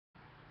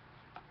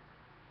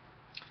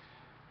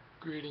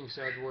Greetings,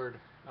 Edward.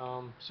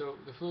 So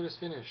the flute is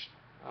finished,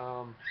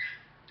 and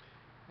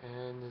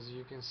as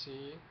you can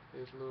see,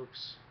 it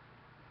looks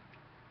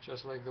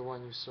just like the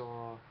one you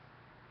saw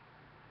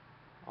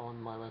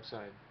on my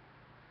website.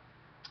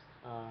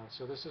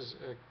 So this is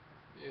a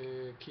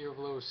key of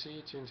low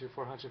C tuned to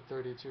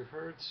 432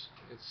 Hertz.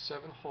 It's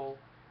 7-hole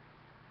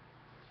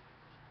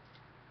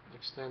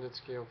extended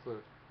scale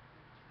flute.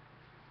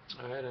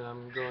 Alright, and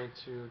I'm going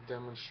to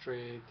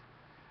demonstrate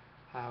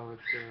how it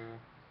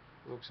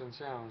looks and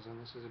sounds.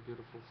 And this is a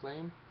beautiful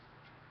flame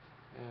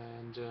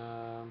and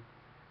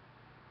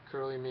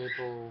curly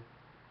maple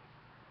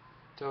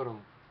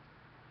totem.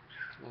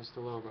 That's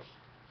the logo.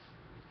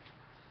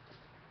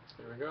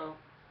 There we go.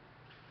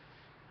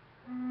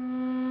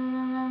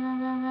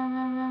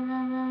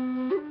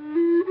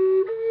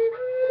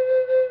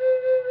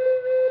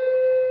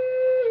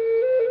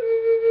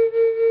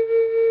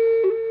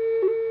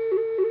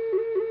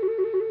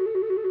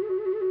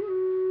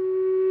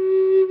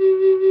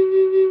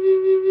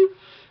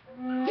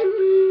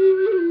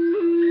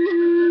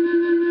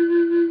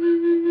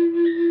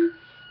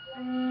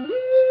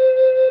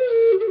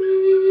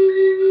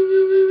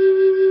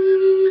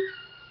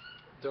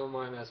 Don't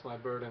mind, that's my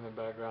bird in the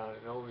background.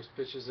 It always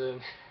pitches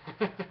in.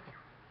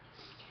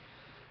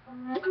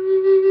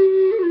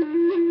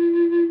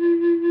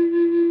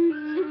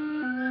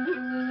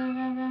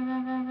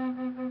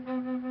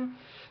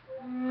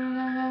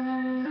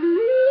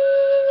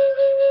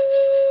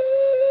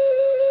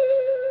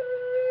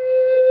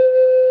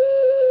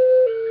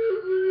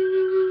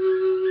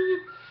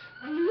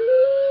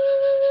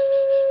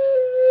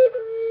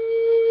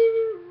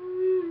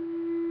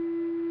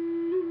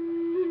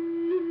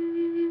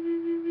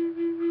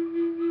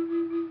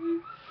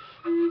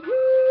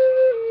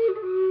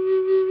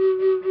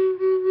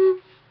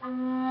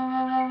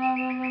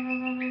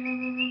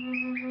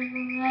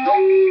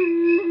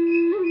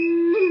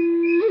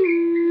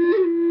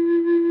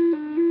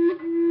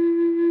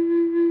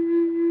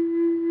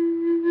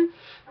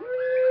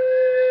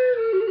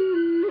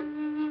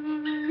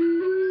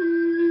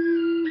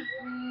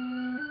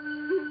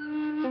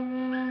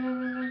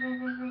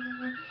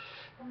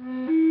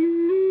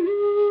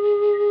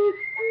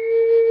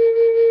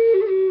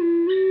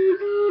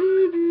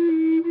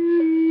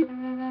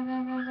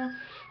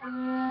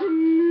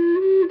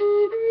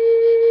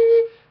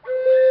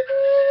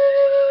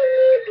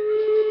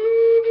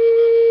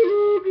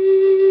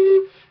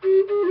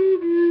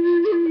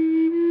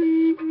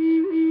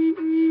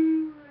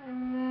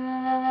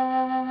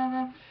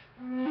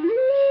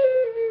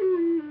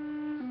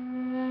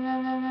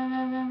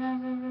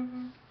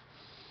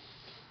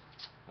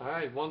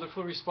 Alright,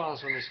 wonderful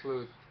response on this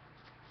flute.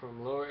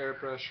 From low air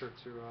pressure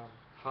to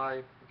high,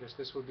 I guess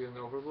this would be an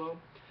overblow.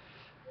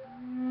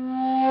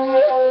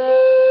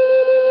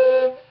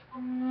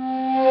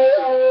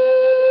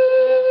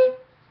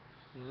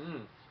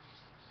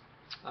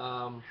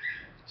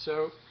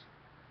 So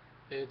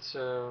it's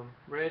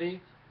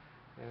ready,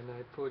 and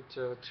I put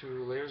 2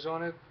 layers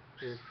on it.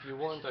 If you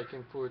want, I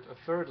can put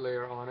a 3rd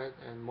layer on it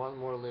and 1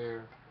 more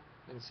layer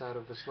inside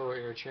of the slow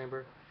air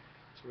chamber.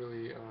 It's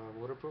really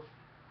waterproof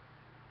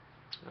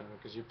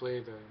because you play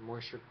the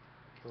moisture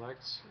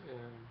collects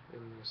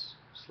in this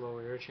slow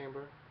air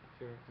chamber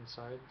here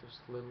inside. There's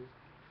a little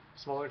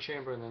smaller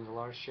chamber and then the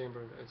large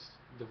chamber that's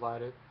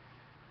divided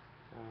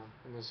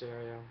in this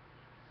area.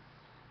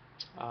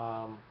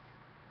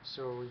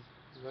 So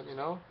let me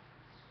know.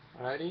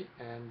 Alrighty,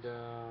 and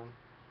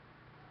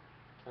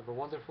have a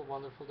wonderful,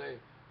 wonderful day.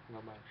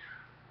 Bye bye.